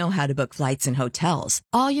know how to book flights and hotels.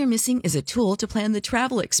 All you're missing is a tool to plan the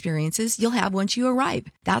travel experiences you'll have once you arrive.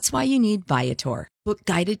 That's why you need Viator. Book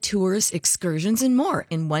guided tours, excursions, and more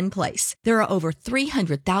in one place. There are over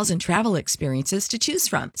 300,000 travel experiences to choose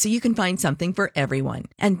from, so you can find something for everyone.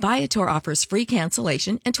 And Viator offers free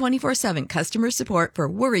cancellation and 24/7 customer support for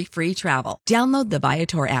worry-free travel. Download the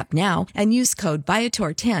Viator app now and use code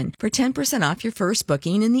Viator10 for 10% off your first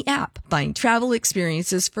booking in the app. Find travel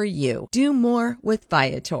experiences for you. Do more with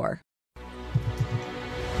Viator.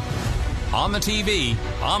 On the TV,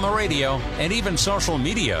 on the radio, and even social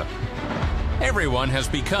media, everyone has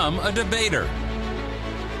become a debater.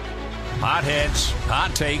 Hot heads,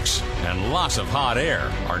 hot takes, and lots of hot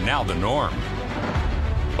air are now the norm.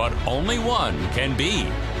 But only one can be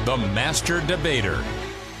the master debater.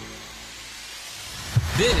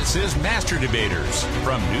 This is Master Debaters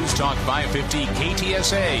from News Talk 550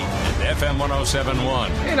 KTSA and FM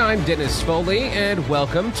 1071. And I'm Dennis Foley, and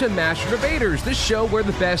welcome to Master Debaters, the show where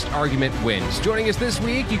the best argument wins. Joining us this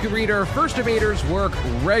week, you can read our first debaters' work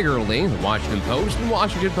regularly, the Washington Post and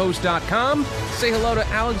WashingtonPost.com. Say hello to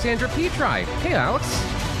Alexandra Petri. Hey, Alex.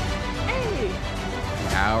 Hey.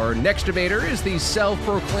 Our next debater is the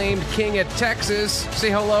self-proclaimed king of Texas.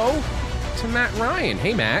 Say hello to Matt Ryan.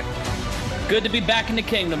 Hey, Matt. Good to be back in the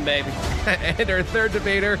kingdom, baby. And our third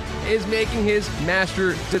debater is making his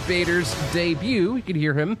Master Debaters debut. You can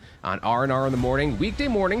hear him on R&R in the morning, weekday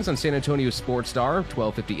mornings on San Antonio Sports Star,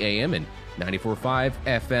 1250 AM and 94.5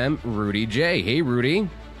 FM, Rudy J. Hey, Rudy.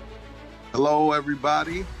 Hello,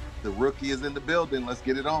 everybody. The rookie is in the building. Let's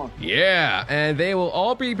get it on. Yeah, and they will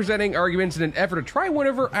all be presenting arguments in an effort to try win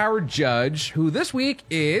over our judge, who this week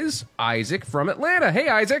is Isaac from Atlanta. Hey,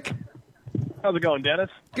 Isaac. How's it going,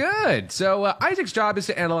 Dennis? Good. So Isaac's job is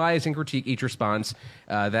to analyze and critique each response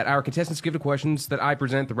that our contestants give to questions that I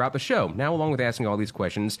present throughout the show. Now, along with asking all these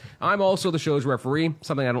questions, I'm also the show's referee.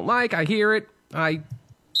 Something I don't like, I hear it, I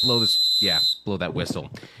blow that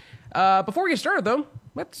whistle. Before we get started, though,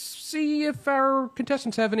 let's see if our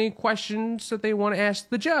contestants have any questions that they want to ask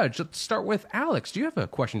the judge. Let's start with Alex. Do you have a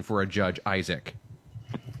question for a Judge Isaac?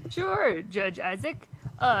 Sure, Judge Isaac.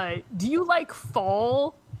 Do you like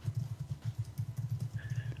fall?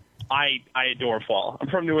 I adore fall. I'm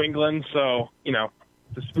from New England, so, you know,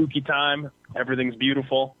 it's a spooky time. Everything's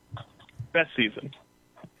beautiful. Best season.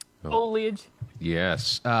 Foliage.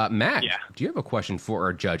 Yes. Matt, Yeah. do you have a question for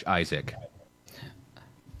our Judge Isaac?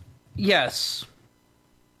 Yes.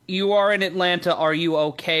 You are in Atlanta. Are you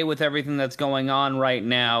okay with everything that's going on right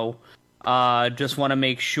now? Just want to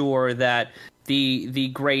make sure that the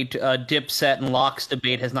great Dipset and Locks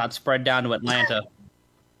debate has not spread down to Atlanta.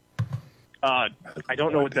 I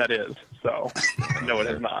don't know what that is, so no, it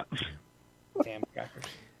is not. Damn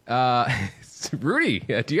crackers. Rudy,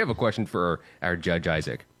 do you have a question for our Judge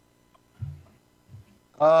Isaac?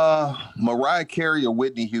 Mariah Carey or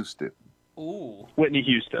Whitney Houston? Ooh. Whitney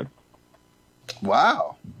Houston.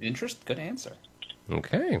 Wow. Good answer.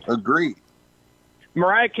 Okay. Agreed.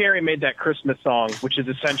 Mariah Carey made that Christmas song, which is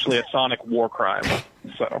essentially a sonic war crime.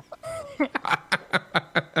 So.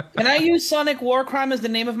 Can I use Sonic War Crime as the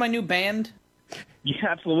name of my new band? Yeah,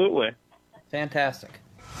 absolutely. Fantastic.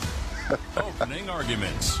 Opening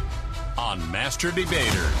arguments on Master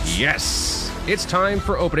Debaters. Yes. It's time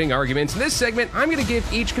for opening arguments. In this segment, I'm going to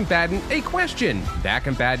give each combatant a question. That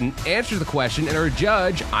combatant answers the question, and our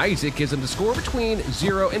judge, Isaac, gives them the score between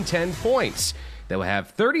 0 and 10 points. They will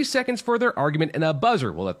have 30 seconds for their argument, and a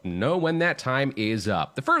buzzer will let them know when that time is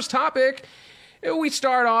up. The first topic, we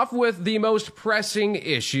start off with the most pressing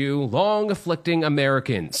issue, long afflicting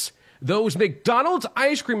Americans. Those McDonald's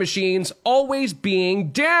ice cream machines always being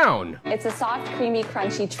down. It's a soft, creamy,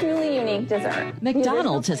 crunchy, truly unique dessert.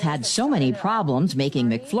 McDonald's has had so many problems making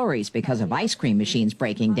McFlurries because of ice cream machines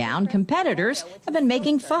breaking down. Competitors have been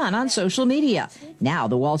making fun on social media. Now,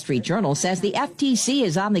 the Wall Street Journal says the FTC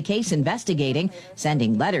is on the case investigating,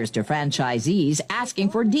 sending letters to franchisees asking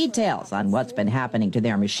for details on what's been happening to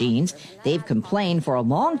their machines. They've complained for a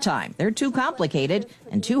long time. They're too complicated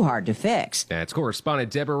and too hard to fix. That's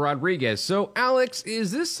correspondent Deborah Rodriguez. So, Alex,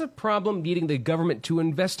 is this a problem needing the government to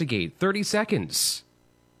investigate? 30 seconds.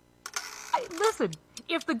 Listen,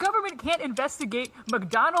 if the government can't investigate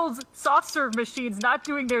McDonald's soft serve machines not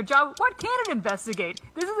doing their job, what can it investigate?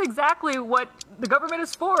 This is exactly what the government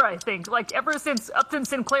is for, I think. Like, ever since Upton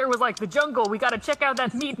Sinclair was like, the jungle, we gotta check out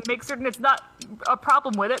that meat and make certain it's not a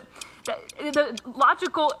problem with it. The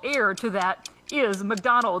logical heir to that is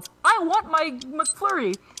McDonald's. I want my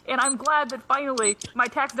McFlurry, and I'm glad that finally my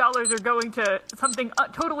tax dollars are going to something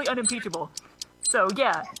totally unimpeachable. So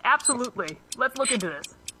yeah, absolutely. Let's look into this.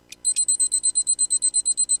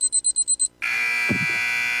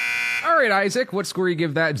 All right, Isaac, what score do you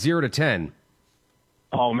give that 0 to 10?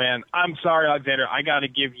 Oh, man. I'm sorry, Alexander. I got to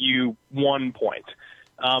give you 1 point.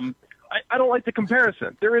 I don't like the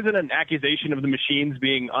comparison. There isn't an accusation of the machines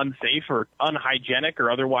being unsafe or unhygienic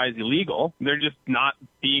or otherwise illegal. They're just not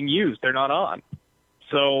being used. They're not on.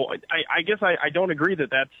 So I guess I don't agree that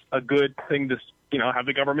that's a good thing to, have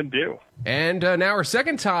the government do. And now our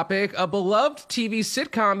second topic, a beloved TV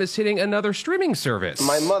sitcom is hitting another streaming service.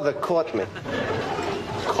 My mother caught me.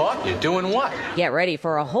 Caught you doing what? Get ready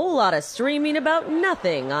for a whole lot of streaming about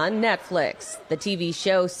nothing on Netflix. The TV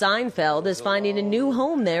show Seinfeld is finding a new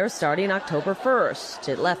home there starting October 1st.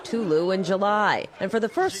 It left Hulu in July. And for the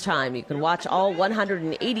first time, you can watch all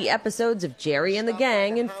 180 episodes of Jerry and the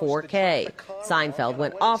Gang in 4K. Seinfeld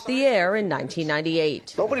went off the air in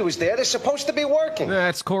 1998. Nobody was there. They're supposed to be working.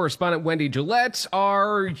 That's correspondent Wendy Gillette.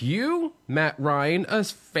 Are you, Matt Ryan, a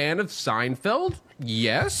fan of Seinfeld?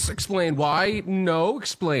 Yes. Explain why. No.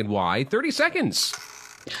 Explain why. 30 seconds.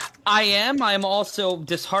 I am. I'm also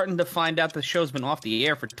disheartened to find out the show's been off the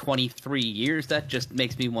air for 23 years. That just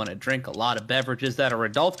makes me want to drink a lot of beverages that are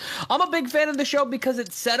adult. I'm a big fan of the show because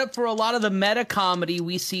it's set up for a lot of the meta comedy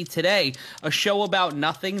we see today. A show about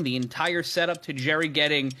nothing, the entire setup to Jerry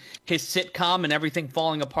getting his sitcom and everything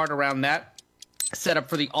falling apart around that. Set up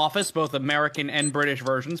for The Office, both American and British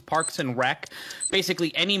versions, Parks and Rec,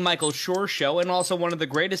 basically any Michael Schur show, and also one of the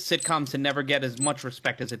greatest sitcoms to never get as much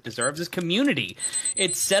respect as it deserves is Community.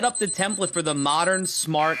 It set up the template for the modern,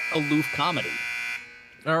 smart, aloof comedy.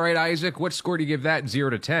 All right, Isaac, what score do you give that 0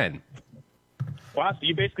 to 10? Wow, so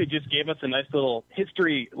you basically just gave us a nice little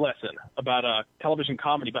history lesson about television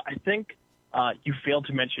comedy, but I think you failed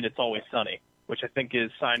to mention It's Always Sunny, which I think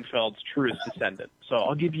is Seinfeld's truest descendant. So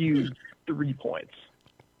I'll give you 3 points.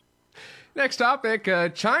 Next topic,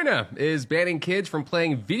 China is banning kids from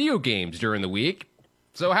playing video games during the week.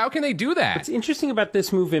 So how can they do that? What's interesting about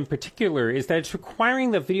this move in particular is that it's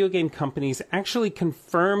requiring that video game companies actually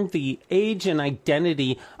confirm the age and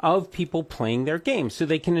identity of people playing their games so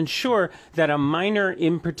they can ensure that a minor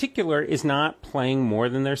in particular is not playing more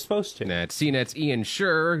than they're supposed to. At CNET's Ian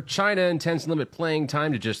Scher, China intends to limit playing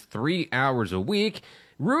time to just 3 hours a week.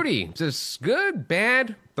 Rudy, is this good,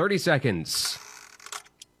 bad? 30 seconds.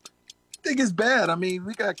 I think it's bad. I mean,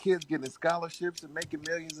 we got kids getting scholarships and making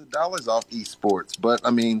millions of dollars off esports. But,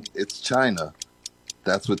 I mean, it's China.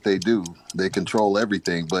 That's what they do. They control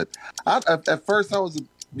everything. But at first I was,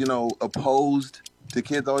 opposed to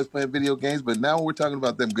kids always playing video games. But now we're talking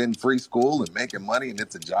about them getting free school and making money and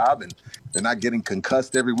it's a job and they're not getting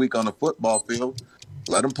concussed every week on a football field.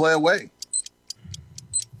 Let them play away.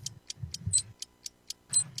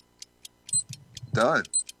 Done.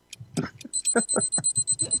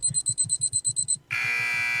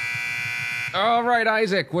 All right,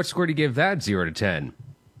 Isaac, what score do you give that 0 to 10?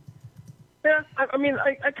 Yeah, I mean,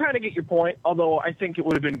 I kind of get your point, although I think it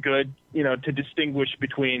would have been good, to distinguish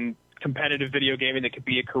between competitive video gaming that could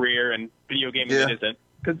be a career and video gaming that isn't.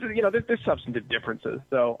 Because, there's substantive differences.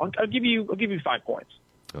 So I'll give you 5 points.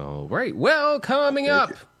 All right, well, coming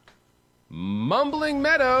up, Mumbling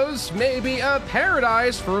Meadows may be a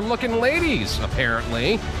paradise for looking ladies,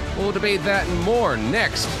 apparently. We'll debate that and more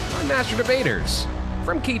next on Master Debaters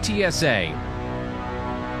from KTSA.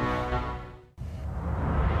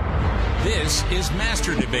 This is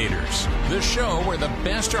Master Debaters, the show where the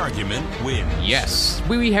best argument wins. Yes,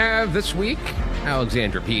 we have this week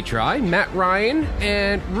Alexandra Petri, Matt Ryan,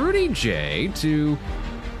 and Rudy J to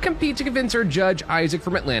compete to convince our judge Isaac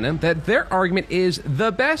from Atlanta that their argument is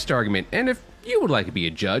the best argument. And if you would like to be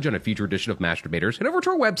a judge on a future edition of Master Debaters, head over to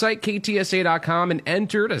our website, ktsa.com, and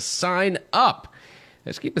enter to sign up.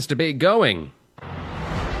 Let's keep this debate going.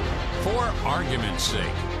 For argument's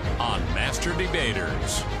sake, on Master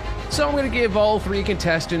Debaters. So I'm going to give all 3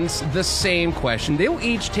 contestants the same question. They will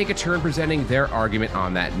each take a turn presenting their argument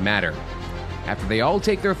on that matter. After they all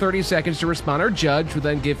take their 30 seconds to respond, our judge will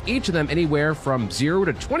then give each of them anywhere from 0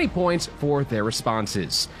 to 20 points for their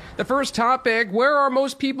responses. The first topic, where are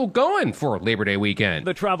most people going for Labor Day weekend?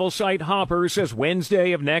 The travel site Hopper says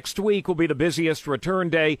Wednesday of next week will be the busiest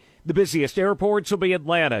return day. The busiest airports will be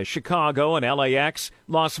Atlanta, Chicago, and LAX.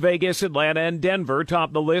 Las Vegas, Atlanta, and Denver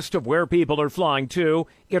top the list of where people are flying to.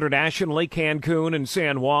 Internationally, Cancun and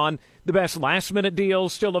San Juan. The best last-minute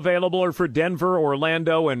deals still available are for Denver,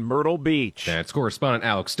 Orlando, and Myrtle Beach. That's correspondent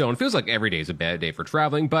Alex Stone. Feels like every day is a bad day for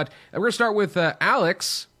traveling, but we're going to start with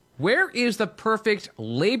Alex. Where is the perfect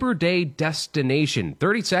Labor Day destination?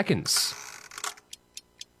 30 seconds.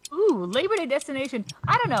 Labor Day destination.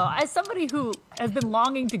 I don't know. As somebody who has been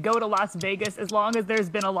longing to go to Las Vegas as long as there's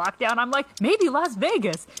been a lockdown, I'm like, maybe Las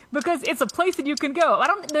Vegas, because it's a place that you can go. I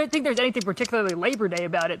don't think there's anything particularly Labor Day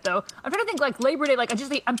about it, though. I'm trying to think, like, Labor Day, like,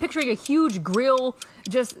 I'm picturing a huge grill,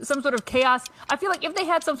 just some sort of chaos. I feel like if they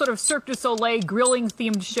had some sort of Cirque du Soleil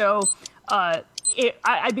grilling-themed show,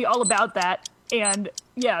 I'd be all about that. And,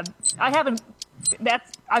 yeah,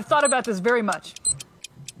 I've thought about this very much.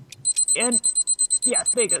 And,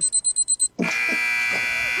 yes, Vegas.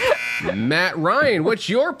 Matt Ryan, what's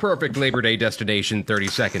your perfect Labor Day destination? 30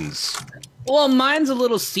 seconds. Well, mine's a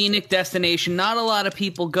little scenic destination. Not a lot of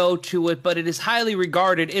people go to it, but it is highly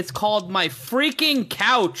regarded. It's called my freaking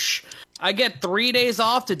couch. I get 3 days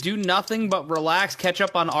off to do nothing but relax, catch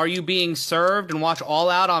up on Are You Being Served, and watch All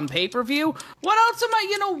Out on pay-per-view. What else am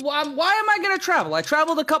I, why am I going to travel? I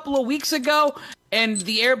traveled a couple of weeks ago, and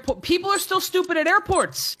the airport, people are still stupid at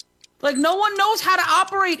airports. Like, no one knows how to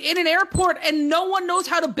operate in an airport, and no one knows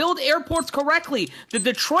how to build airports correctly. The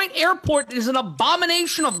Detroit airport is an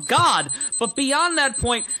abomination of God. But beyond that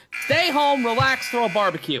point, stay home, relax, throw a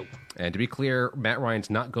barbecue. And to be clear, Matt Ryan's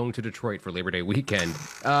not going to Detroit for Labor Day weekend.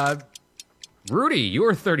 Rudy,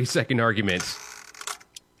 your 30-second argument.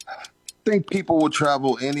 I think people will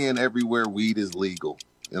travel any and everywhere weed is legal.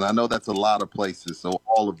 And I know that's a lot of places, so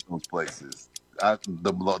all of those places.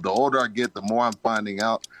 The older I get, the more I'm finding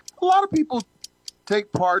out. A lot of people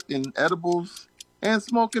take part in edibles and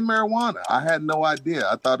smoking marijuana. I had no idea.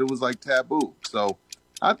 I thought it was like taboo. So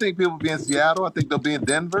I think people will be in Seattle. I think they'll be in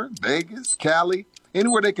Denver, Vegas, Cali,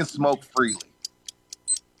 anywhere they can smoke freely.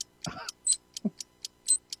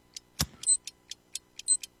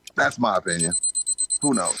 That's my opinion.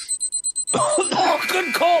 Who knows? Oh,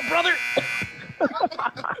 good call, brother.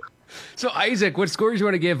 So, Isaac, what scores do you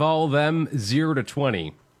want to give all of them 0 to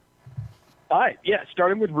 20? All right, yeah,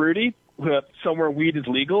 starting with Rudy, somewhere weed is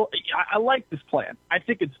legal. I like this plan. I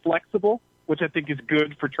think it's flexible, which I think is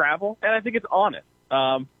good for travel, and I think it's honest.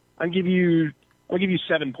 I'll give you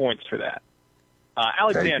 7 points for that.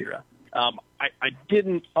 Alexandra, I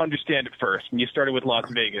didn't understand at first when you started with Las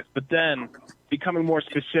Vegas, but then becoming more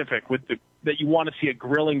specific with that you want to see a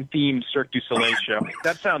grilling themed Cirque du Soleil show.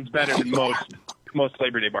 That sounds better than most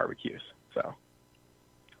Labor Day barbecues. So,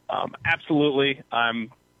 absolutely,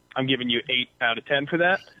 I'm giving you 8 out of 10 for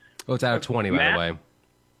that. Oh, it's out of 20, by the way.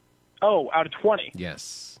 Oh, out of 20.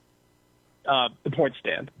 Yes. The point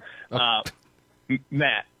stand.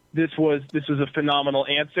 Matt, this was a phenomenal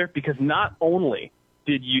answer because not only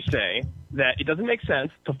did you say that it doesn't make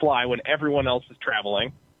sense to fly when everyone else is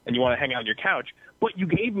traveling and you want to hang out on your couch, but you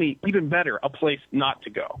gave me, even better, a place not to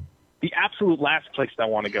go. The absolute last place I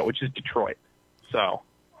want to go, which is Detroit. So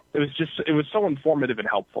it was so informative and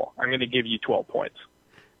helpful. I'm going to give you 12 points.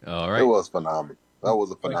 All right. It was phenomenal. That was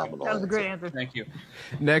a phenomenal That was a great answer. answer. Thank you.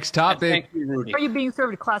 Next topic. Thank you, Rudy. Are You Being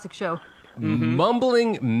Served? A classic show.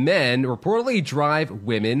 Mumbling men reportedly drive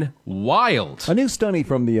women wild. A new study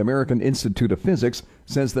from the American Institute of Physics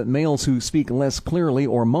says that males who speak less clearly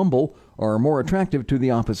or mumble are more attractive to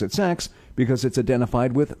the opposite sex because it's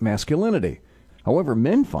identified with masculinity. However,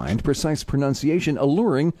 men find precise pronunciation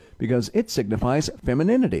alluring because it signifies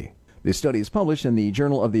femininity. This study is published in the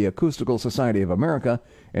Journal of the Acoustical Society of America,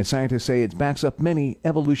 and scientists say it backs up many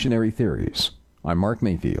evolutionary theories. I'm Mark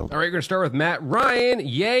Mayfield. All right, we're going to start with Matt Ryan.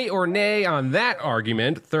 Yay or nay on that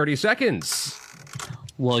argument? 30 seconds.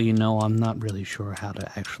 Well, I'm not really sure how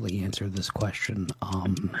to actually answer this question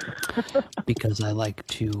because I like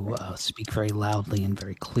to speak very loudly and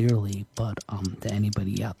very clearly, but to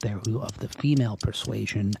anybody out there who of the female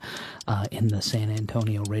persuasion in the San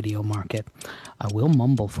Antonio radio market, I will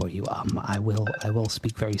mumble for you. I will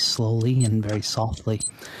speak very slowly and very softly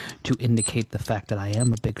to indicate the fact that I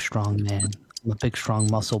am a big, strong man. I'm a big, strong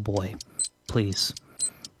muscle boy. Please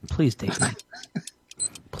date me.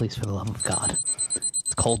 Please, for the love of God.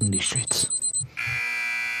 It's cold in these streets.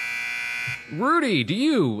 Rudy, do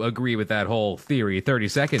you agree with that whole theory? 30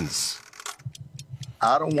 seconds.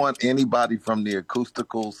 I don't want anybody from the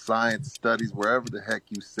acoustical science studies, wherever the heck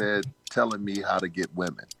you said, telling me how to get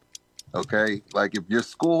women. Okay? Like if your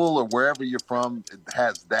school or wherever you're from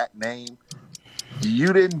has that name,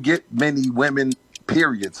 you didn't get many women,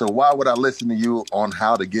 period. So why would I listen to you on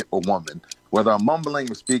how to get a woman? Whether I'm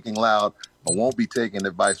mumbling or speaking loud, I won't be taking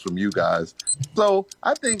advice from you guys. So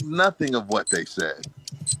I think nothing of what they said.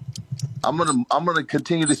 I'm gonna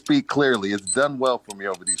continue to speak clearly. It's done well for me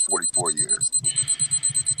over these 44 years.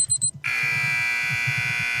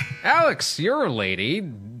 Alex, you're a lady.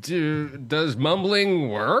 Does mumbling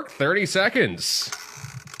work? 30 seconds.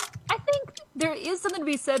 I think there is something to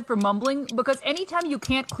be said for mumbling, because anytime you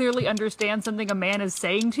can't clearly understand something a man is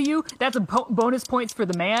saying to you, that's a bonus points for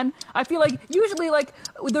the man. I feel like usually, like,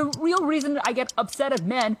 the real reason I get upset at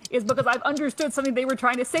men is because I've understood something they were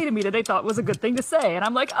trying to say to me that they thought was a good thing to say, and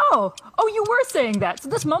I'm like, oh, you were saying that. So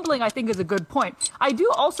this mumbling, I think, is a good point. I do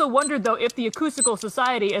also wonder, though, if the Acoustical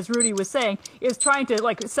Society, as Rudy was saying, is trying to,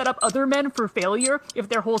 like, set up other men for failure, if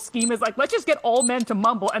their whole scheme is like, let's just get all men to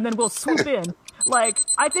mumble and then we'll swoop in. Like,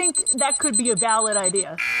 I think that could be a valid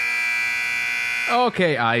idea.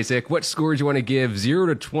 Okay, Isaac, what scores do you want to give 0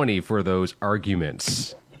 to 20 for those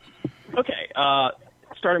arguments? Okay,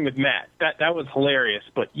 starting with Matt, that was hilarious,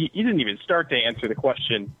 but you didn't even start to answer the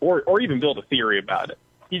question or even build a theory about it.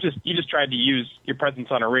 You just tried to use your presence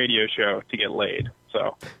on a radio show to get laid.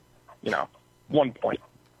 So, 1 point.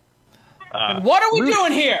 What are we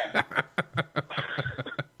doing here?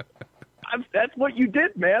 That's what you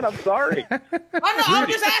did, man. I'm sorry. I'm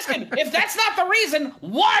just asking. If that's not the reason,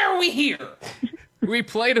 why are we here? We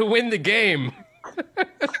play to win the game.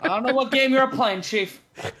 I don't know what game you're playing, Chief.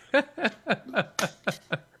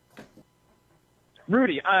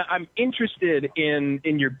 Rudy, I'm interested in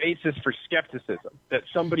your basis for skepticism that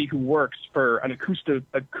somebody who works for an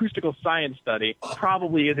acoustical science study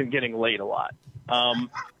probably isn't getting laid a lot.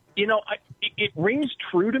 It rings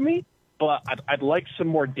true to me, but I'd like some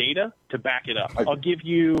more data to back it up. I'll give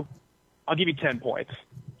you 10 points.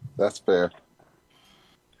 That's fair.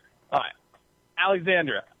 All right.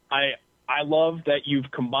 Alexandra, I love that you've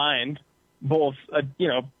combined both,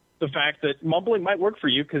 the fact that mumbling might work for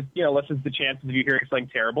you because, lessens the chances of you hearing something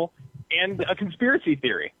terrible, and a conspiracy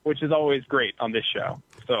theory, which is always great on this show.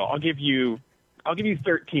 So I'll give you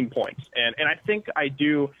 13 points. And I think I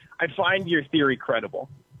find your theory credible,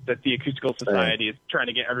 that the Acoustical Society is trying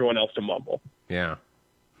to get everyone else to mumble. Yeah.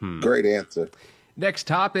 Great answer. Next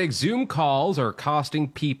topic, Zoom calls are costing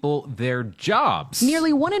people their jobs.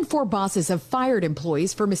 Nearly 1 in 4 bosses have fired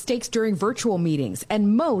employees for mistakes during virtual meetings,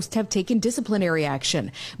 and most have taken disciplinary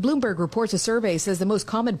action. Bloomberg reports a survey says the most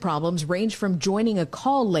common problems range from joining a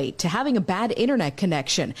call late to having a bad internet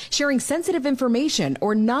connection, sharing sensitive information,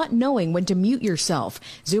 or not knowing when to mute yourself.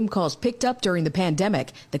 Zoom calls picked up during the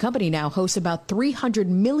pandemic. The company now hosts about 300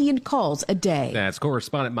 million calls a day. That's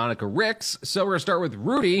correspondent Monica Ricks. So we're going to start with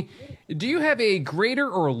Rudy. Do you have a greater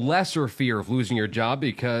or lesser fear of losing your job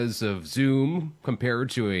because of Zoom compared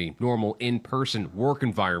to a normal in-person work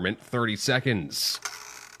environment? 30 seconds.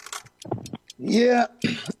 Yeah,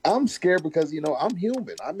 I'm scared because, I'm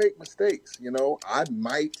human. I make mistakes. I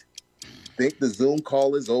might think the Zoom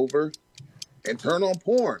call is over and turn on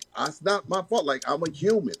porn. That's not my fault. Like, I'm a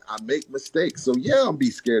human. I make mistakes. So, yeah, I'll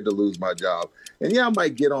be scared to lose my job. And, yeah, I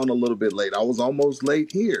might get on a little bit late. I was almost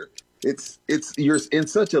late here. You're in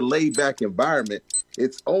such a laid back environment.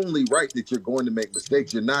 It's only right that you're going to make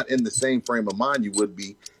mistakes. You're not in the same frame of mind you would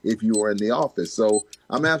be if you were in the office. So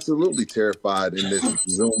I'm absolutely terrified in this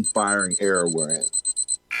Zoom firing era we're in.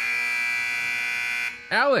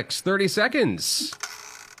 Alex, 30 seconds.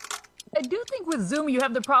 I do think with Zoom you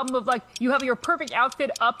have the problem of, like, you have your perfect outfit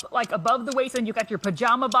up, like, above the waist, and you got your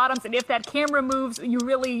pajama bottoms, and if that camera moves, you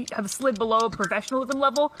really have slid below professionalism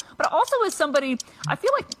level. But also as somebody, I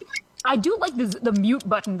feel like I do like the mute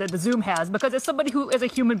button that the Zoom has, because as somebody who, as a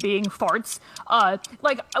human being, farts,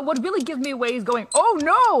 what really gives me away is going, oh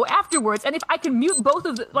no, afterwards. And if I can mute both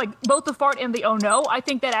the fart and the oh no, I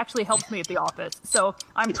think that actually helps me at the office. So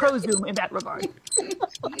I'm pro Zoom in that regard.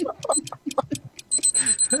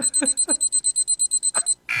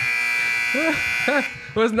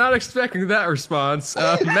 Was not expecting that response.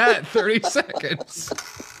 Matt, 30 seconds.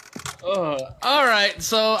 All right,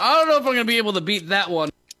 so I don't know if I'm going to be able to beat that one.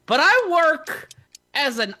 But I work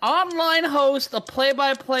as an online host, a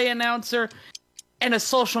play-by-play announcer, and a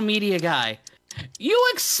social media guy. You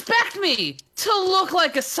expect me to look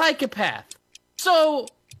like a psychopath. So,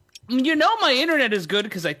 my internet is good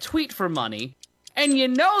because I tweet for money. And you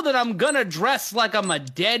know that I'm gonna dress like I'm a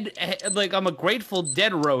Grateful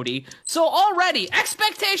Dead roadie. So already,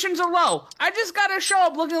 expectations are low. I just gotta show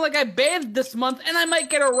up looking like I bathed this month and I might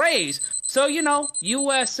get a raise. So,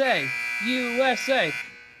 USA. USA.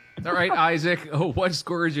 All right, Isaac, what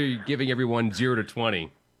scores are you giving everyone 0 to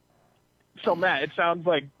 20? So, Matt, it sounds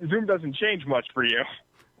like Zoom doesn't change much for you.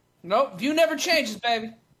 Nope, view never changes,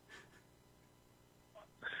 baby.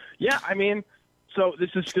 Yeah, so this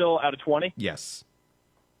is still out of 20? Yes.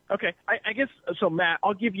 Okay, I guess, so Matt,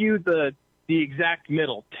 I'll give you the exact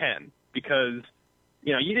middle, 10, because,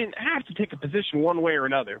 you didn't have to take a position one way or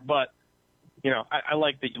another, but, I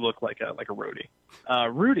like that you look like a roadie.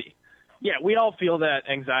 Rudy, Yeah, we all feel that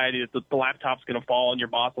anxiety that the laptop's going to fall and your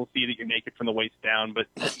boss will see that you're naked from the waist down. But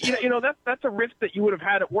that's a risk that you would have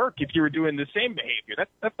had at work if you were doing the same behavior.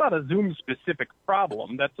 That's not a Zoom specific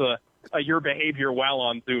problem. That's a your behavior while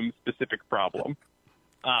on Zoom specific problem.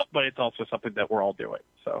 But it's also something that we're all doing.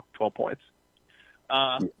 So 12 points.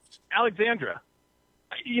 Alexandra,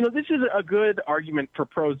 this is a good argument for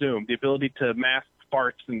pro Zoom, the ability to mask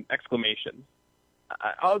farts and exclamations.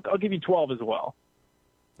 I'll give you 12 as well.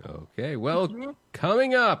 Okay, well,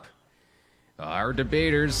 coming up, our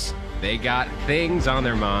debaters, they got things on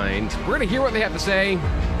their mind. We're going to hear what they have to say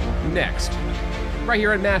next, right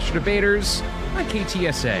here on Master Debaters on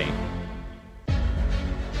KTSA.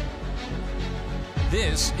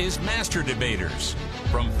 This is Master Debaters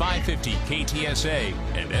from 550 KTSA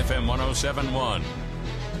and FM 107.1.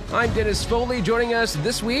 I'm Dennis Foley. Joining us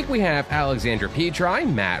this week, we have Alexandra Petri,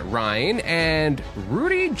 Matt Ryan, and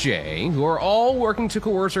Rudy J., who are all working to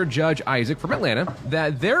coerce our Judge Isaac from Atlanta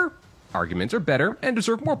that their arguments are better and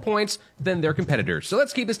deserve more points than their competitors. So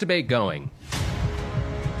let's keep this debate going.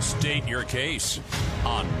 State your case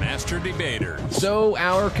on Master Debaters. So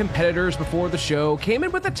our competitors before the show came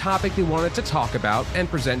in with a topic they wanted to talk about and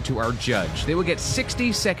present to our judge. They will get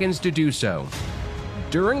 60 seconds to do so.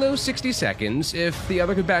 During those 60 seconds, if the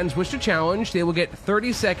other combatants wish to challenge, they will get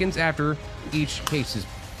 30 seconds after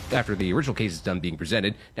after the original case is done being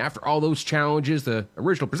presented. And after all those challenges, the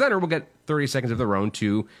original presenter will get 30 seconds of their own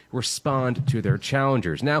to respond to their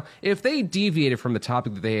challengers. Now, if they deviated from the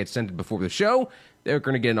topic that they had sent before the show, they're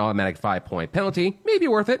going to get an automatic 5-point penalty. Maybe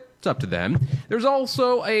worth it. It's up to them. There's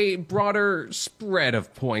also a broader spread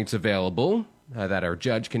of points available that our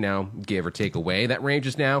judge can now give or take away. That range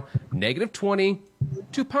is now -20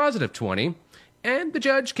 to +20. And the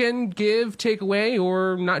judge can give, take away,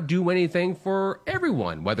 or not do anything for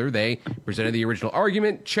everyone, whether they presented the original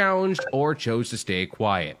argument, challenged, or chose to stay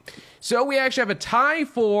quiet. So we actually have a tie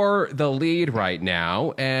for the lead right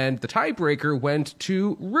now, and the tiebreaker went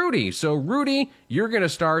to Rudy. So Rudy, you're going to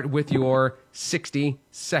start with your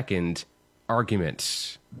 60-second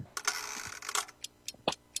argument.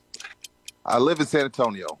 I live in San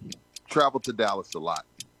Antonio, travel to Dallas a lot.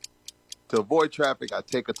 To avoid traffic, I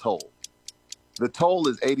take a toll. The toll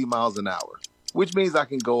is 80 miles an hour, which means I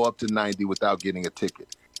can go up to 90 without getting a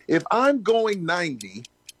ticket. If I'm going 90,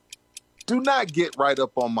 do not get right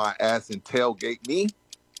up on my ass and tailgate me.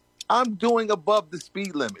 I'm doing above the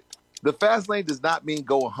speed limit. The fast lane does not mean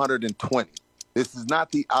go 120. This is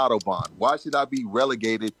not the Autobahn. Why should I be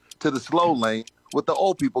relegated to the slow lane with the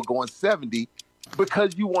old people going 70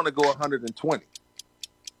 because you want to go 120?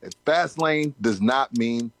 And fast lane does not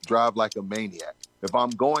mean drive like a maniac. If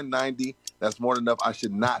I'm going 90, that's more than enough. I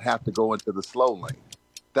should not have to go into the slow lane.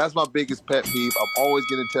 That's my biggest pet peeve. I'm always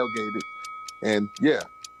getting tailgated. And yeah,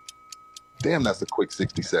 damn, that's a quick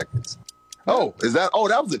 60 seconds. Oh, that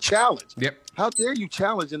was a challenge. Yep. How dare you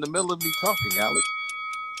challenge in the middle of me talking, Alex?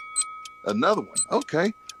 Another one.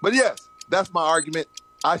 Okay. But yes, that's my argument.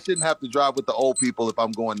 I shouldn't have to drive with the old people if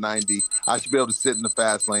I'm going 90. I should be able to sit in the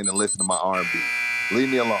fast lane and listen to my R&B. Leave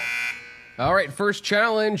me alone. All right, first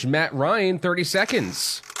challenge, Matt Ryan, 30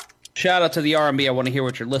 seconds. Shout out to the R&B. I want to hear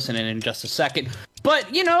what you're listening in just a second.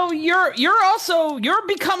 But, you're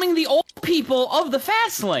becoming the old people of the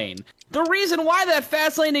fast lane. The reason why that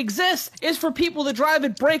fast lane exists is for people to drive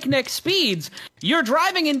at breakneck speeds. You're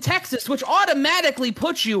driving in Texas, which automatically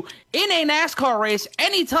puts you in a NASCAR race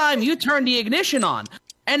anytime you turn the ignition on.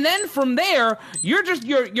 And then from there, you're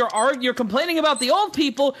complaining about the old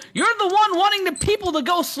people. You're the one wanting the people to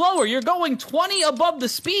go slower. You're going 20 above the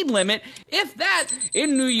speed limit. If that,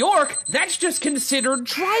 in New York, that's just considered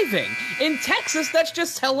driving. In Texas, that's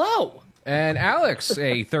just hello. And Alex,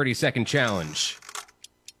 a 30-second challenge.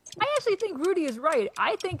 I actually think Rudy is right.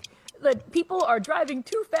 I think that people are driving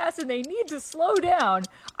too fast and they need to slow down.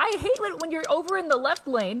 I hate it when you're over in the left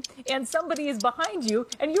lane and somebody is behind you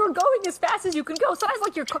and you're going as fast as you can go.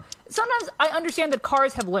 Sometimes I understand that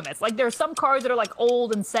cars have limits. Like there are some cars that are like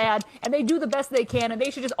old and sad and they do the best they can and they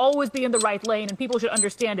should just always be in the right lane and people should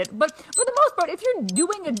understand it. But for the most part, if you're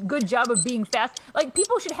doing a good job of being fast, like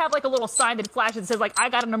people should have like a little sign that flashes that says like, I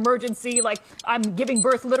got an emergency, like I'm giving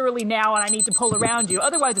birth literally now and I need to pull around you.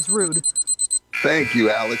 Otherwise it's rude. Thank you,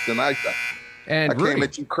 Alex. And I Rudy, came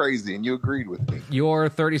at you crazy, and you agreed with me. Your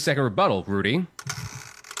 30-second rebuttal, Rudy.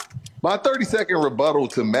 My 30-second rebuttal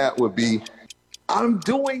to Matt would be, I'm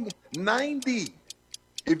doing 90.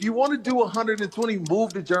 If you want to do 120,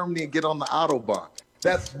 move to Germany and get on the Autobahn.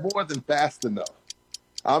 That's more than fast enough.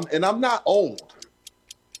 I'm not old.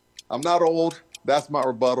 I'm not old. That's my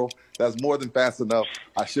rebuttal. That's more than fast enough.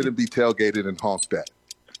 I shouldn't be tailgated and honked at.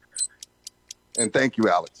 And thank you,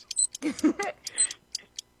 Alex.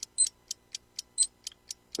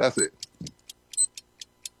 That's it.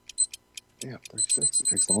 Yeah, 36. It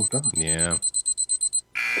takes a long time. Yeah.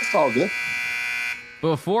 It's all good.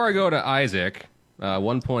 Before I go to Isaac,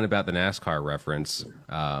 one point about the NASCAR reference.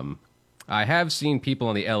 I have seen people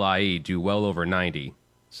on the LIE do well over 90.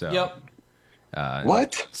 So, Yep.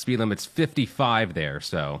 What? Speed limit's 55 there,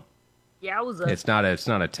 so Yowza. it's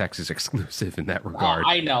not a Texas exclusive in that regard.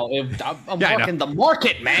 I know. I'm Yeah, I working know. the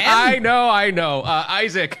market, man. I know.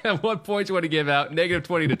 Isaac, what points you want to give out? Negative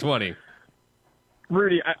 20 to 20.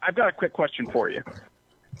 Rudy, I've got a quick question for you.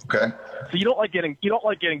 Okay. So you don't like getting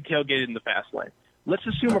tailgated in the fast lane. Let's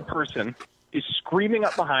assume a person is screaming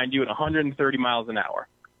up behind you at 130 miles an hour.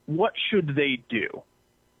 What should they do?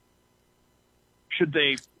 Should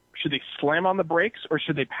they slam on the brakes, or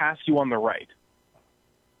should they pass you on the right?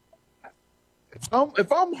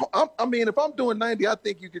 If I'm doing 90, I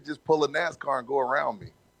think you could just pull a NASCAR and go around me.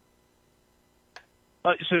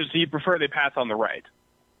 So you prefer they pass on the right?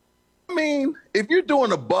 I mean, if you're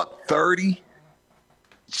doing $130,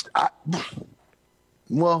 I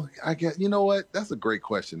guess, you know what? That's a great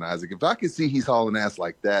question, Isaac. If I can see he's hauling ass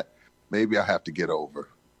like that, maybe I have to get over.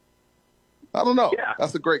 I don't know. Yeah.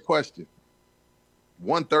 That's a great question.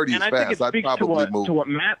 130 And is I think fast. it I'd speaks probably move. to what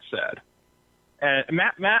Matt said.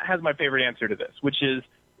 Matt has my favorite answer to this, which is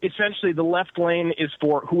essentially the left lane is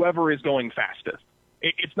for whoever is going fastest.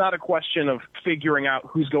 It's not a question of figuring out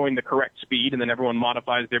who's going the correct speed and then everyone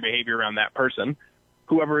modifies their behavior around that person.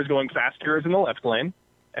 Whoever is going faster is in the left lane,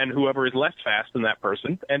 and whoever is less fast than that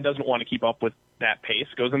person and doesn't want to keep up with that pace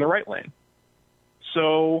goes in the right lane.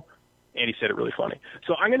 So, Andy said it really funny.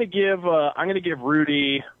 So I'm going to give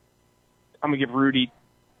Rudy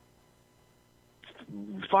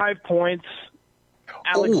 5 points.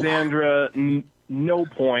 Alexandra, no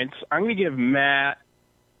points. I'm going to give Matt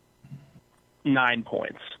 9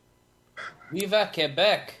 points. Viva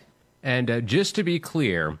Quebec. And just to be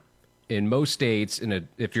clear, in most states,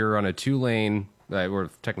 if you're on a 2-lane, or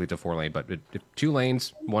technically it's a 4-lane, but if 2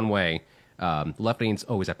 lanes, one way, left lane's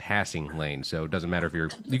always a passing lane. So it doesn't matter if you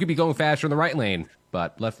could be going faster in the right lane,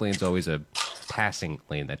 but left lane's always a passing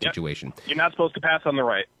lane in that situation. You're not supposed to pass on the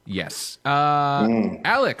right. Yes.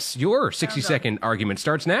 Alex, your 60-second argument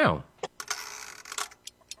starts now.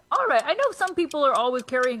 All right, I know some people are always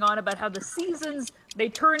carrying on about how the seasons, they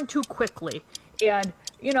turn too quickly. And,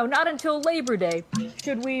 not until Labor Day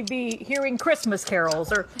should we be hearing Christmas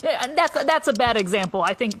carols. And that's a bad example.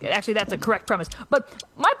 I think, actually, that's a correct premise. But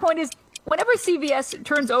my point is, whenever CVS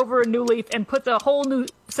turns over a new leaf and puts a whole new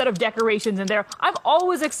set of decorations in there, I'm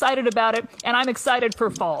always excited about it, and I'm excited for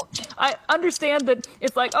fall. I understand that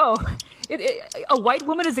it's like, a white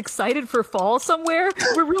woman is excited for fall somewhere?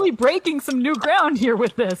 We're really breaking some new ground here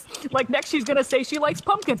with this. Like, next she's going to say she likes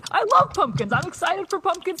pumpkins. I love pumpkins. I'm excited for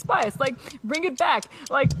pumpkin spice. Like, bring it back.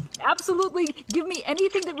 Like, absolutely give me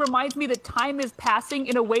anything that reminds me that time is passing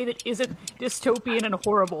in a way that isn't dystopian and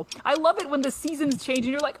horrible. I love it when the seasons change and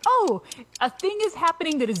you're like, oh, a thing is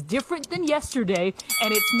happening that is different than yesterday,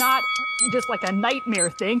 and it's not just like a nightmare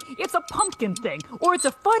thing. It's a pumpkin thing, or it's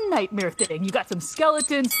a fun nightmare thing. You got some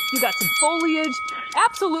skeletons, you got some foliage.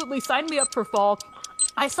 Absolutely, sign me up for fall.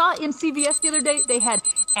 I saw in CVS the other day, they had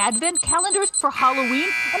advent calendars for Halloween,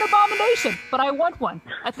 an abomination, but I want one.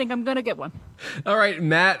 I think I'm going to get one. All right,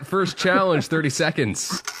 Matt, first challenge, 30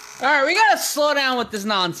 seconds. All right, we got to slow down with this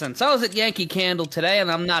nonsense. I was at Yankee Candle today,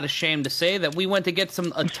 and I'm not ashamed to say that we went to get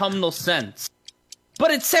some autumnal scents.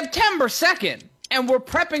 But it's September 2nd, and we're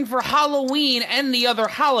prepping for Halloween and the other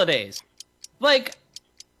holidays. Like,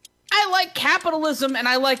 I like capitalism and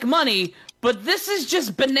I like money, but this is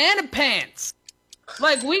just banana pants.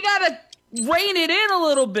 Like, we gotta rein it in a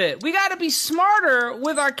little bit. We gotta be smarter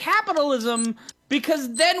with our capitalism,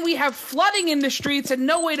 because then we have flooding in the streets and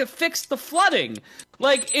no way to fix the flooding.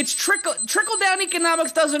 Like, it's trickle-down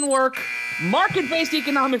economics doesn't work. Market-based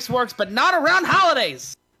economics works, but not around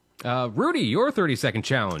holidays. Rudy, your 30-second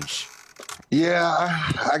challenge. Yeah,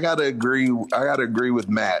 I gotta agree. I gotta agree with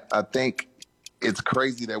Matt. I think it's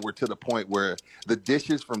crazy that we're to the point where the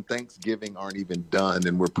dishes from Thanksgiving aren't even done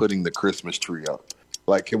and we're putting the Christmas tree up.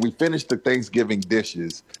 Like, can we finish the Thanksgiving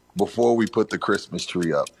dishes before we put the Christmas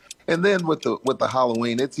tree up? And then with the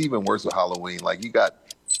Halloween, it's even worse with Halloween. Like, you got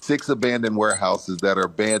 6 abandoned warehouses that are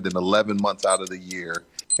abandoned 11 months out of the year.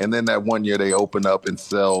 And then that one year they open up and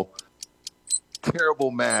sell terrible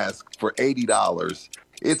masks for $80.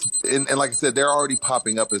 And like I said, they're already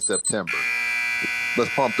popping up in September.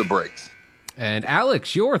 Let's pump the brakes. And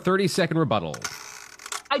Alex, your 30-second rebuttal.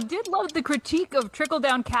 I did love the critique of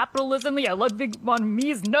trickle-down capitalism. Yeah, Ludwig von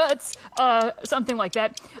Mises nuts, something like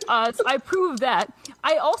that. So I approve that.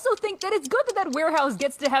 I also think that it's good that warehouse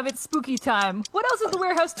gets to have its spooky time. What else is the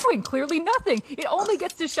warehouse doing? Clearly nothing. It only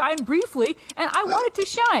gets to shine briefly, and I want it to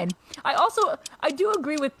shine. I do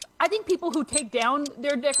agree with, I think people who take down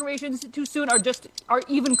their decorations too soon are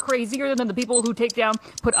even crazier than the people who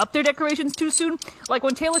put up their decorations too soon. Like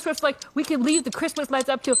when Taylor Swift's like, we can leave the Christmas lights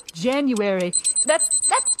up till January. That's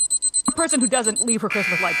a person who doesn't leave her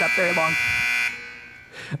Christmas lights up very long.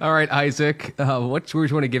 All right, Isaac, what scores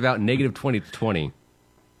you want to give out negative 20 to 20?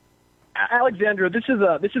 Alexandra, this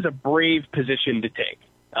is a brave position to take.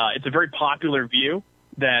 It's a very popular view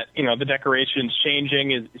that, the decorations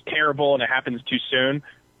changing is terrible and it happens too soon.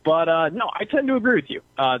 But no, I tend to agree with you.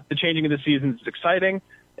 The changing of the seasons is exciting,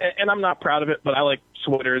 and I'm not proud of it, but I like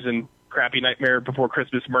sweaters and crappy Nightmare Before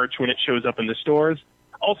Christmas merch when it shows up in the stores.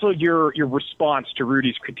 Also, your response to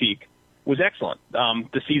Rudy's critique was excellent.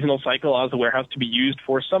 The seasonal cycle allows the warehouse to be used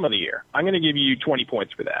for some of the year. I'm going to give you 20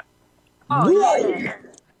 points for that. Oh,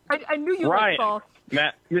 I knew you would fall.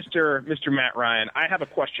 Mr. Matt Ryan, I have a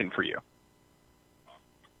question for you.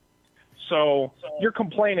 So you're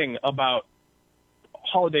complaining about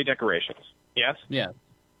holiday decorations, yes? Yeah.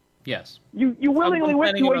 Yes. You willingly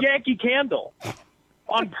went to a Yankee Candle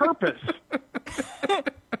on purpose.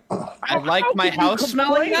 I like my house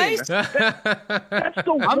smelling nice. That's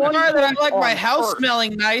the I'm one sorry that I like my on house earth.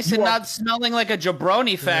 smelling nice and not smelling like a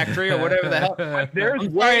jabroni factory or whatever the hell. There's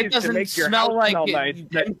I'm sorry, ways it doesn't to make your smell house like smell nice.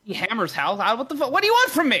 MC Hammer's house. What the fuck? What do you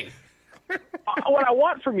want from me? What I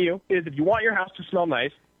want from you is if you want your house to smell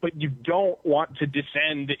nice, but you don't want to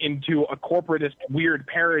descend into a corporatist weird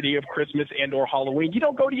parody of Christmas and or Halloween, you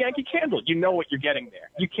don't go to Yankee Candle. You know what you're getting there.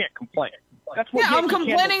 You can't complain. That's what Yeah, I'm Yankee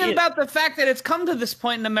complaining Candle about the fact that it's come to this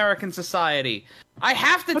point in American society. I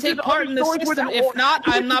have to But take there's part other in the stories where system. that If won't not,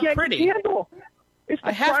 happen I'm with not the Yankee pretty. Candle. It's the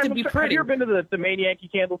I have to prime be of- pretty. Have you ever been to the main Yankee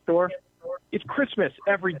Candle store? It's Christmas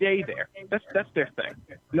every day there. That's their thing.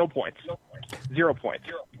 No points. 0 points.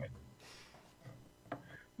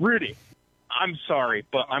 Rudy, I'm sorry,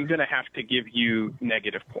 but I'm going to have to give you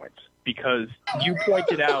negative points because you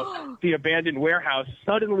pointed out the abandoned warehouse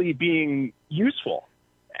suddenly being useful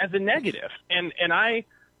as a negative. And I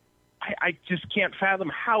just can't fathom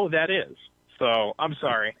how that is. So I'm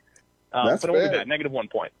sorry. That's but only fair. that, negative 1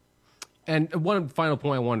 point. And one final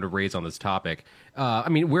point I wanted to raise on this topic.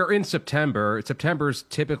 We're in September. September's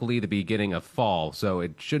typically the beginning of fall, so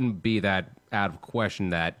it shouldn't be that out of question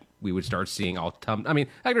that we would start seeing autumn. I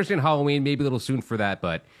understand Halloween, maybe a little soon for that,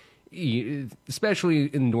 but especially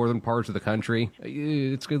in northern parts of the country,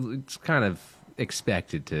 it's kind of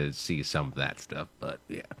expected to see some of that stuff, but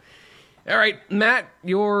yeah. All right, Matt,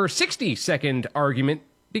 your 60-second argument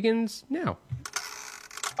begins now.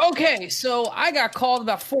 Okay, so I got called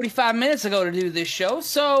about 45 minutes ago to do this show,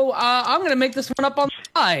 so I'm going to make this one up on the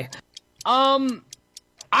fly.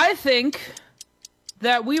 I think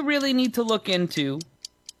that we really need to look into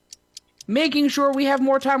making sure we have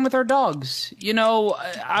more time with our dogs.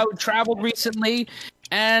 I traveled recently,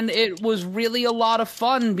 and it was really a lot of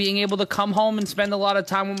fun being able to come home and spend a lot of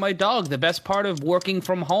time with my dog. The best part of working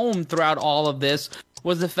from home throughout all of this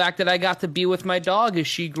was the fact that I got to be with my dog as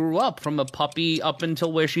she grew up, from a puppy up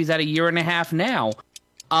until where she's at 1.5 years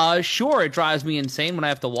now. Sure, it drives me insane when I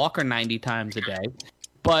have to walk her 90 times a day,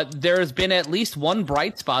 but there's been at least one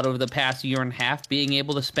bright spot over the past 1.5 years, being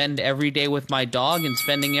able to spend every day with my dog and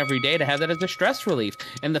spending every day to have that as a stress relief.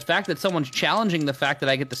 And the fact that someone's challenging the fact that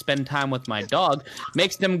I get to spend time with my dog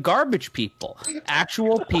makes them garbage people.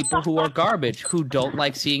 Actual people who are garbage, who don't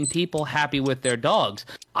like seeing people happy with their dogs.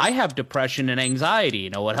 I have depression and anxiety.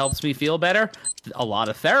 You know what helps me feel better? A lot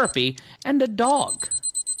of therapy and a dog.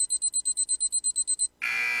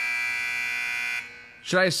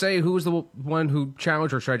 Should I say who was the one who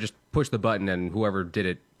challenged, or should I just push the button and whoever did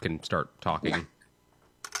it can start talking?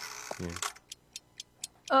 Yeah.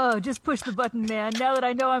 Oh, just push the button, man. Now that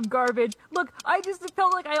I know I'm garbage. Look, I just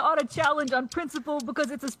felt like I ought to challenge on principle because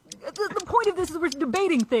the point of this is we're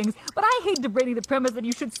debating things. But I hate debating the premise that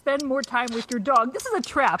you should spend more time with your dog. This is a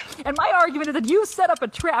trap. And my argument is that you set up a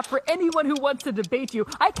trap for anyone who wants to debate you.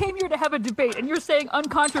 I came here to have a debate, and you're saying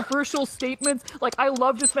uncontroversial statements like I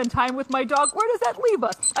love to spend time with my dog. Where does that leave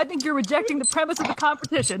us? I think you're rejecting the premise of the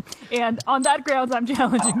competition. And on that grounds, I'm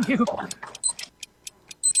challenging you.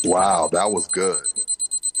 Wow, that was good.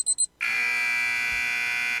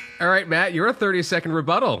 All right, Matt, you're a 30-second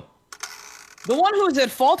rebuttal. The one who's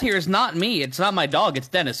at fault here is not me. It's not my dog. It's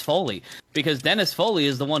Dennis Foley. Because Dennis Foley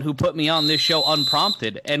is the one who put me on this show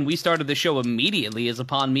unprompted, and we started the show immediately as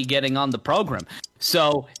upon me getting on the program.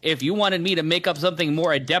 So if you wanted me to make up something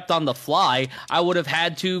more adept on the fly, I would have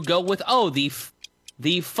had to go with,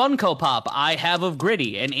 the Funko Pop I have of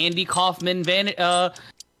Gritty, and Andy Kaufman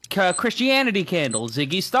Christianity Candle,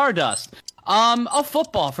 Ziggy Stardust, a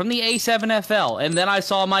football from the A7FL, and then I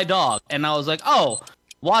saw my dog, and I was like,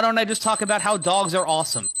 why don't I just talk about how dogs are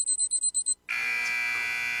awesome?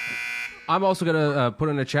 I'm also going to put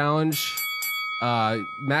in a challenge.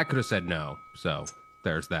 Matt could have said no, so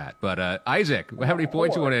there's that. But Isaac, how many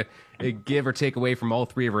points you want to give or take away from all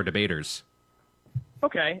three of our debaters?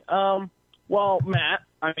 Okay. Well, Matt,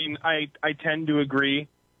 I mean, I tend to agree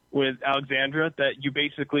with Alexandra that you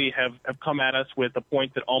basically have come at us with a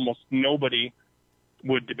point that almost nobody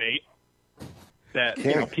would debate. That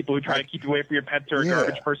people who try to keep you away from your pets are a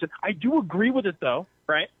garbage person. I do agree with it, though,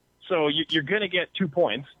 right? So you're going to get 2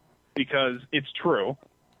 points because it's true.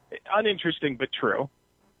 Uninteresting, but true.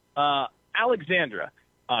 Alexandra,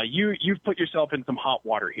 you've put yourself in some hot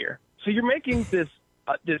water here. So you're making this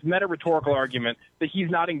meta-rhetorical argument that he's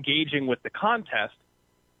not engaging with the contest,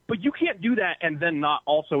 but you can't do that and then not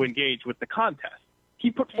also engage with the contest.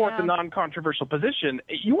 He put forth a non-controversial position.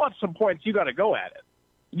 You want some points, you got to go at it.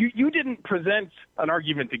 You didn't present an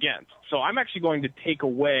argument against, so I'm actually going to take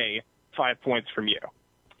away 5 points from you.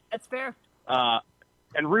 That's fair.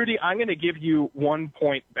 And Rudy, I'm going to give you 1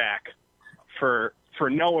 point back for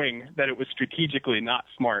knowing that it was strategically not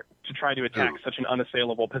smart to try to attack such an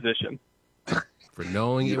unassailable position. For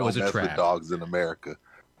knowing it was a trap. With dogs in America.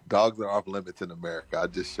 Dogs are off limits in America. I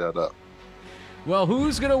just shut up. Well,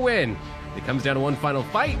 who's going to win? It comes down to one final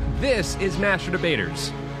fight. This is Master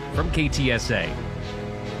Debaters from KTSA.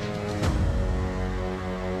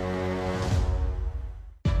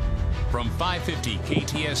 From 550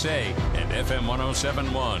 KTSA and FM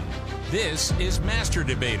 1071, this is Master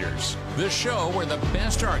Debaters, the show where the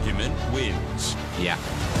best argument wins. Yeah,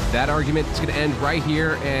 that argument is going to end right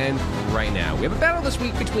here and right now. We have a battle this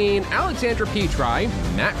week between Alexandra Petri,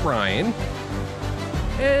 Matt Ryan,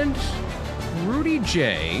 and Rudy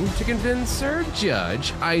J. to convince our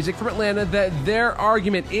judge, Isaac from Atlanta, that their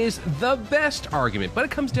argument is the best argument. But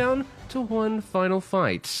it comes down to one final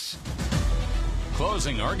fight.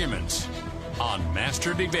 Closing arguments on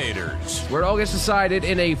Master Debaters, where it all gets decided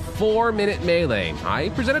in a 4-minute melee. I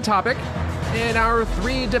present a topic, and our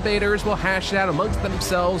three debaters will hash it out amongst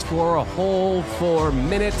themselves for a whole 4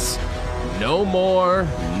 minutes. No more,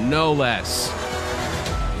 no less.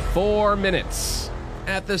 4 minutes.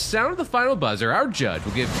 At the sound of the final buzzer, our judge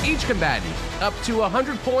will give each combatant up to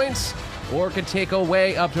 100 points, or can take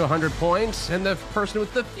away up to 100 points, and the person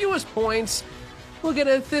with the fewest points will get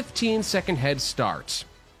a 15-second head start.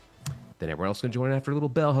 Then everyone else can join after a little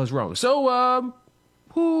bell has rung. So,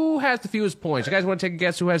 who has the fewest points? You guys want to take a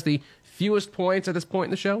guess who has the fewest points at this point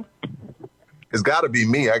in the show? It's got to be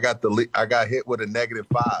me. I got hit with a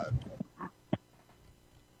 -5.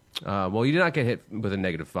 Well, you did not get hit with a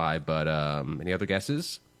 -5, but any other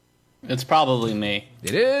guesses? It's probably me.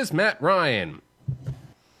 It is Matt Ryan.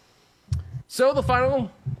 So the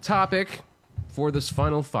final topic for this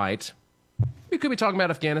final fight, we could be talking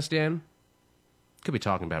about Afghanistan, could be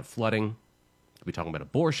talking about flooding, could be talking about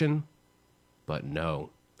abortion, but no.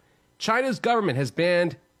 China's government has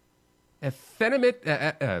banned effeminate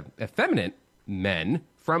men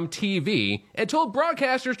from TV and told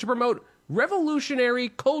broadcasters to promote revolutionary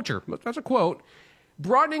culture. That's a quote.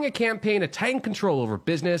 Broadening a campaign to tighten control over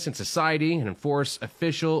business and society and enforce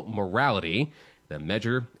official morality. The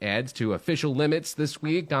measure adds to official limits this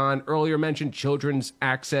week on earlier mentioned children's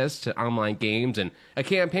access to online games and a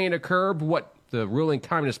campaign to curb what the ruling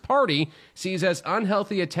Communist Party sees as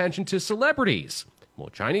unhealthy attention to celebrities. Well,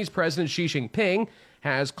 Chinese President Xi Jinping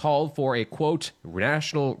has called for a, quote,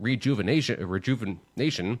 national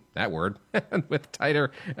rejuvenation, that word, with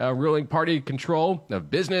tighter ruling party control of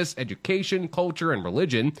business, education, culture, and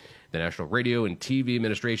religion. The National Radio and TV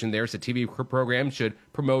Administration there said TV programs should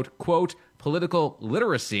promote, quote, political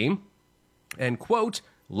literacy and, quote,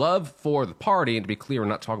 love for the party. And to be clear, we're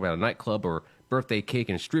not talking about a nightclub or birthday cake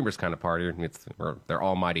and streamers kind of party. It's their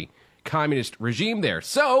almighty communist regime there.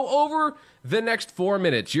 So over the next 4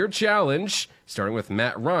 minutes, your challenge, starting with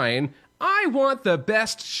Matt Ryan, I want the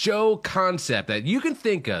best show concept that you can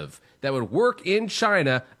think of that would work in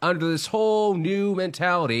China under this whole new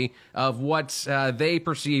mentality of what they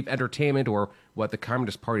perceive entertainment, or what the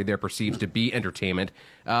Communist Party there perceives to be entertainment.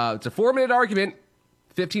 It's a 4-minute argument,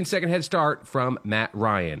 15-second head start from Matt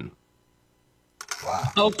Ryan. Wow.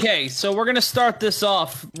 Okay, so we're going to start this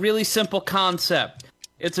off. Really simple concept.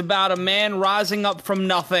 It's about a man rising up from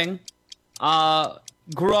nothing,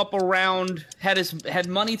 grew up around, had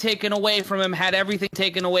money taken away from him, had everything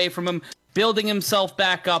taken away from him, building himself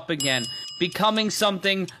back up again, becoming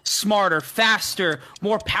something smarter, faster,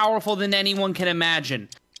 more powerful than anyone can imagine.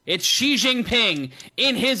 It's Xi Jinping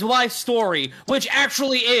in his life story, which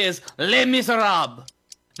actually is Les Miserables.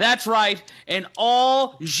 That's right, an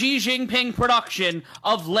all Xi Jinping production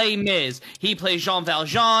of Les Mis. He plays Jean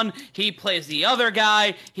Valjean, he plays the other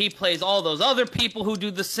guy, he plays all those other people who do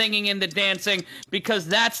the singing and the dancing, because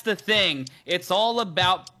that's the thing. It's all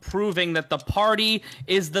about proving that the party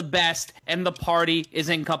is the best and the party is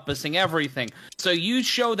encompassing everything. So you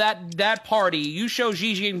show that party, you show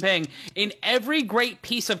Xi Jinping in every great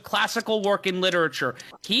piece of classical work in literature.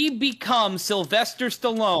 He becomes Sylvester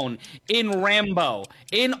Stallone in Rambo,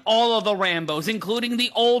 in all of the Rambos, including the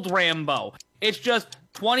old Rambo. It's just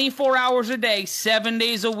 24 hours a day, 7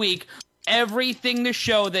 days a week, everything to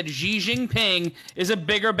show that Xi Jinping is a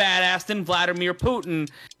bigger badass than Vladimir Putin.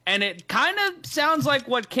 And it kind of sounds like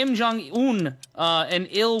what Kim Jong-un and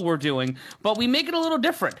Il were doing, but we make it a little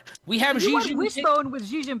different. We have Xi Jinping. Wishbone with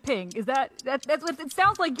Xi Jinping. Is that's what it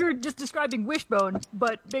sounds like? You're just describing Wishbone,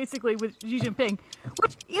 but basically with Xi Jinping,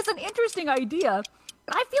 which is an interesting idea.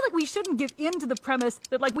 But I feel like we shouldn't give in to the premise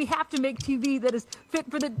that, like, we have to make TV that is fit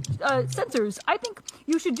for the censors. I think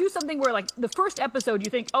you should do something where, like, the first episode you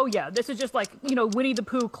think, oh yeah, this is just like, Winnie the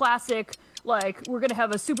Pooh classic, like, we're gonna have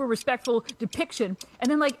a super respectful depiction. And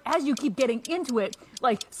then, like, as you keep getting into it,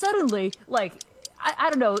 like, suddenly, like, I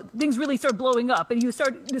don't know, things really start blowing up and you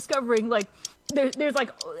start discovering, like, there's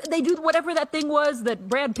like, they do whatever that thing was that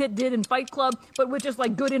Brad Pitt did in Fight Club, but with just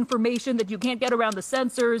like good information that you can't get around the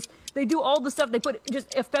censors. They do all the stuff. They put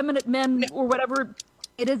just effeminate men or whatever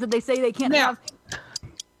it is that they say they can't have.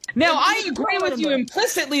 Now, I agree with you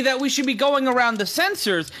implicitly that we should be going around the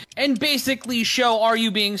censors and basically show Are You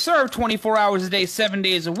Being Served 24 hours a day, 7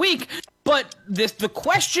 days a week. But the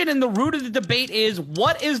question and the root of the debate is,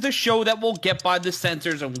 what is the show that will get by the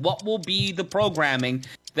censors and what will be the programming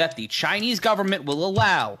that the Chinese government will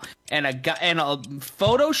allow? And a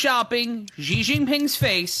photoshopping Xi Jinping's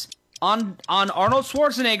face on Arnold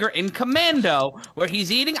Schwarzenegger in Commando, where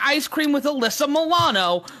he's eating ice cream with Alyssa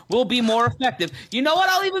Milano, will be more effective. You know what?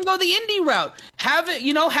 I'll even go the indie route. Have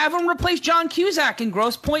him replace John Cusack in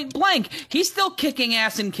Grosse Point Blank. He's still kicking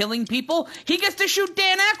ass and killing people. He gets to shoot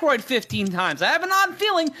Dan Aykroyd 15 times. I have an odd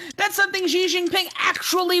feeling that's something Xi Jinping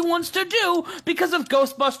actually wants to do because of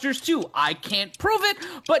Ghostbusters 2. I can't prove it,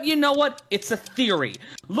 but you know what? It's a theory.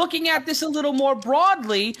 Looking at this a little more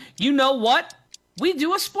broadly, you know what? We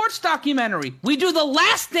do a sports documentary. We do The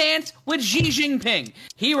Last Dance with Xi Jinping.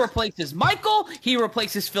 He replaces Michael. He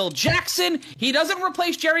replaces Phil Jackson. He doesn't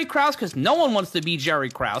replace Jerry Krause because no one wants to be Jerry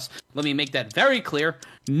Krause. Let me make that very clear.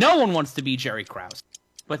 No one wants to be Jerry Krause.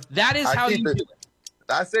 But that is how you do it.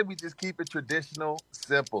 I say we just keep it traditional,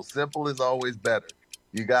 simple. Simple is always better.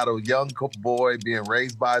 You got a young boy being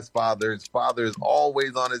raised by his father. His father is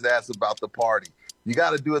always on his ass about the party. You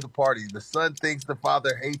got to do at the party. The son thinks the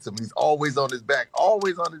father hates him. He's always on his back,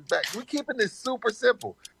 always on his back. We're keeping this super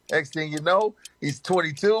simple. Next thing you know, he's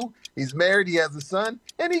 22, he's married, he has a son,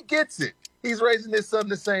 and he gets it. He's raising his son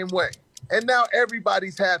the same way. And now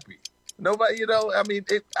everybody's happy. Nobody,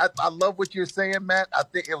 I love what you're saying, Matt. I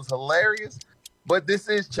think it was hilarious. But this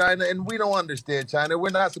is China, and we don't understand China.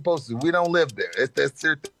 We're not supposed to. We don't live there. That's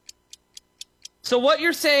their thing. So what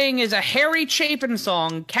you're saying is a Harry Chapin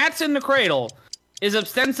song, Cats in the Cradle, is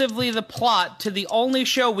ostensibly the plot to the only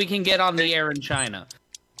show we can get on the air in China.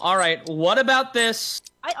 All right, what about this?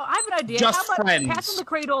 I have an idea. Just How about Friends. Cats in the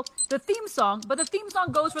Cradle, the theme song, but the theme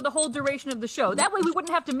song goes for the whole duration of the show. That way we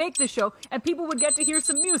wouldn't have to make the show, and people would get to hear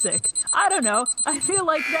some music. I don't know. I feel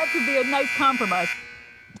like that could be a nice compromise.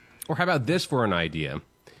 Or how about this for an idea?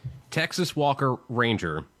 Texas Walker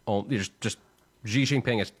Ranger. Oh, just Xi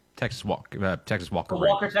Jinping as Texas Walker Ranger.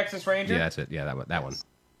 Walker Texas Ranger? Yeah, that's it. Yeah, that one.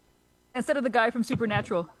 Instead of the guy from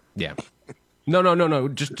Supernatural. Yeah. No.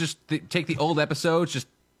 Just take the old episodes. Just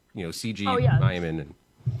CG. Oh, yeah. I am in.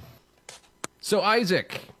 So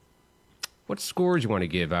Isaac, what scores you want to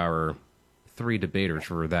give our three debaters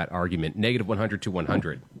for that argument? -100 to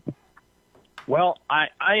 100. Well,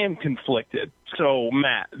 I am conflicted. So,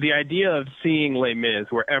 Matt, the idea of seeing Les Mis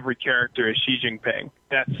where every character is Xi Jinping,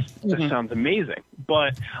 that sounds amazing.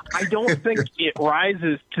 But I don't think it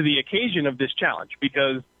rises to the occasion of this challenge,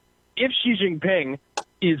 because if Xi Jinping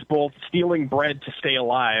is both stealing bread to stay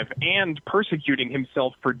alive and persecuting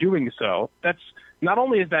himself for doing so, that's not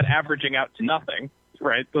only is that averaging out to nothing,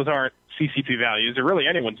 right? Those aren't CCP values or really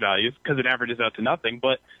anyone's values because it averages out to nothing,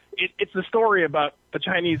 but it's the story about the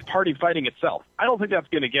Chinese party fighting itself. I don't think that's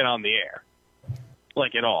going to get on the air.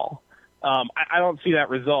 like at all. I don't see that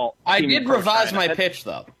result. I did revise my pitch,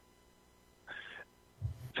 though.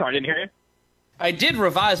 Sorry, I didn't hear you. I did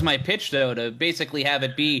revise my pitch, though, to basically have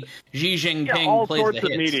it be Xi Jinping plays the hits. All sorts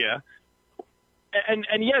of media. And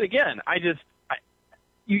yet again,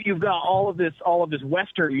 you've got all of this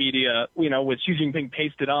Western media, with Xi Jinping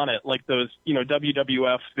pasted on it, like those,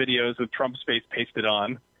 WWF videos with Trump's face pasted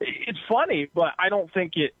on. It's funny, but I don't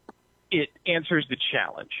think it answers the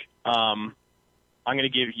challenge. I'm going to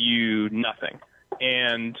give you nothing.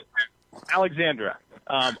 And Alexandra,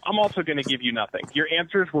 I'm also going to give you nothing. Your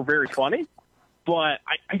answers were very funny, but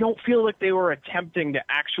I don't feel like they were attempting to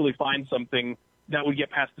actually find something that would get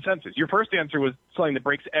past the census. Your first answer was something that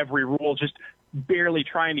breaks every rule, just barely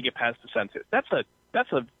trying to get past the census. That's a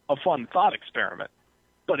fun thought experiment,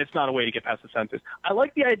 but it's not a way to get past the census. I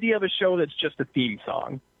like the idea of a show that's just a theme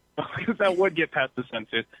song, because that would get past the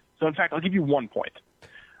census. So, in fact, I'll give you 1 point.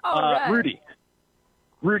 Right.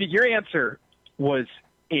 Rudy, your answer was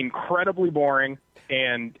incredibly boring,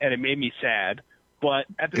 and it made me sad. But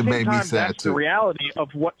at the same time, that's the reality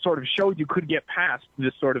of what sort of show you could get past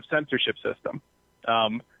this sort of censorship system.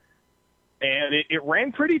 And it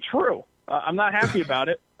rang pretty true. I'm not happy about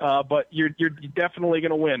it, but you're definitely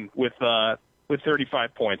going to win with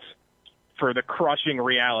 35 points for the crushing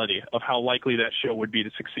reality of how likely that show would be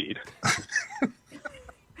to succeed.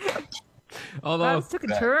 Although took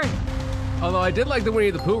a turn. Although I did like the Winnie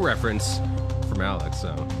the Pooh reference from Alex,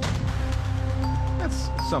 so that's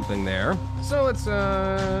something there. So let's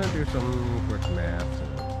do some quick math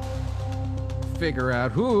to figure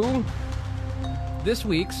out who this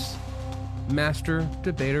week's Master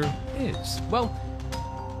Debater is. Well,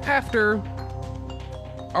 after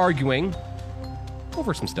arguing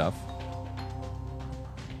over some stuff,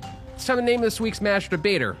 it's time to name this week's Master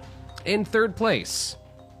Debater. In third place,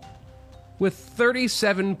 with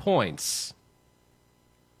 37 points,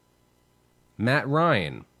 Matt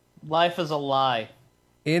Ryan. Life is a lie.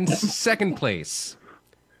 In second place,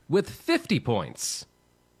 with 50 points,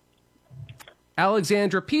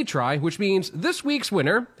 Alexandra Petri, which means this week's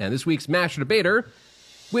winner and this week's Master Debater,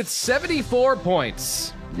 with 74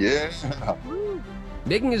 points. Yeah.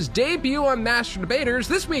 Making his debut on Master Debaters,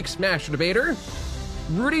 this week's Master Debater,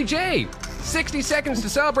 Rudy J. 60 seconds to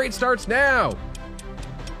celebrate starts now.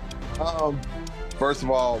 First of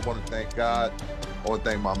all, I want to thank God. I want to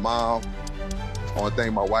thank my mom. I want to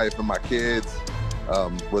thank my wife and my kids.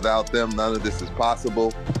 Without them, none of this is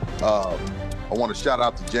possible. I want to shout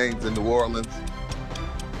out to James in New Orleans.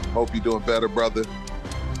 Hope you're doing better, brother.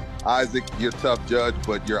 Isaac, you're a tough judge,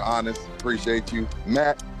 but you're honest. Appreciate you.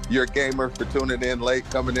 Matt, you're a gamer for tuning in late,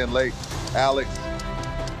 coming in late. Alex,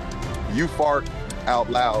 you fart out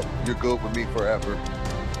loud. You're good with me forever.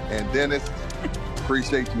 And Dennis,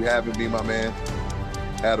 appreciate you having me, my man.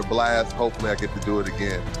 Had a blast. Hopefully I get to do it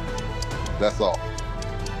again. That's all.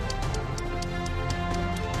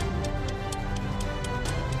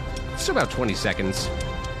 Still about 20 seconds.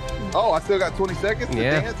 Oh, I still got 20 seconds to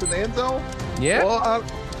dance in the end zone? Yeah. Well,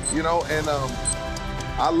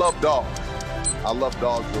 I love dogs. I love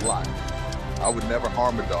dogs a lot. I would never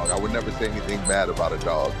harm a dog. I would never say anything bad about a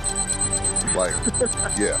dog. Like,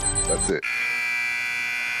 yeah, that's it.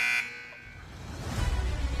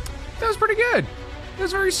 That was pretty good. It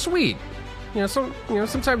was very sweet.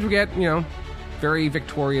 Sometimes we get, very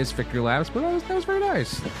victorious victory laps, but that was very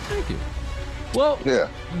nice. Thank you. Well,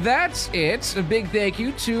 that's it. A big thank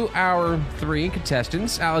you to our three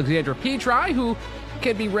contestants, Alexandra Petri, who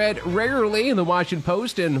can be read regularly in the Washington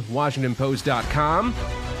Post and WashingtonPost.com.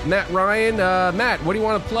 Matt Ryan, Matt, what do you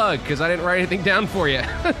want to plug? Because I didn't write anything down for you.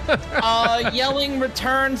 Yelling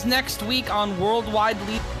returns next week on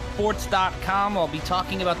WorldWideLeagueSports.com. I'll be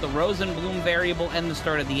talking about the Rosenblum variable and the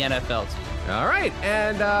start of the NFL season. All right,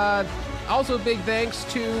 and also big thanks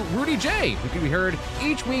to Rudy J, who can be heard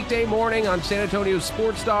each weekday morning on San Antonio's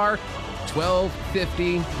Sports Star,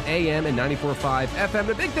 1250 AM and 94.5 FM. And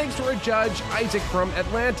a big thanks to our judge, Isaac from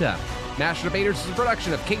Atlanta. Master Debaters is a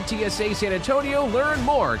production of KTSA San Antonio. Learn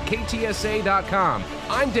more at KTSA.com.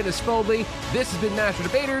 I'm Dennis Foldley. This has been Master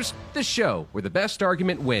Debaters, the show where the best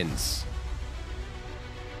argument wins.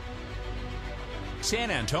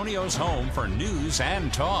 San Antonio's home for news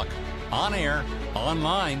and talk. On air,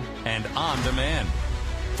 online, and on demand.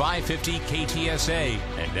 550 KTSA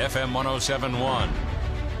and FM 107.1.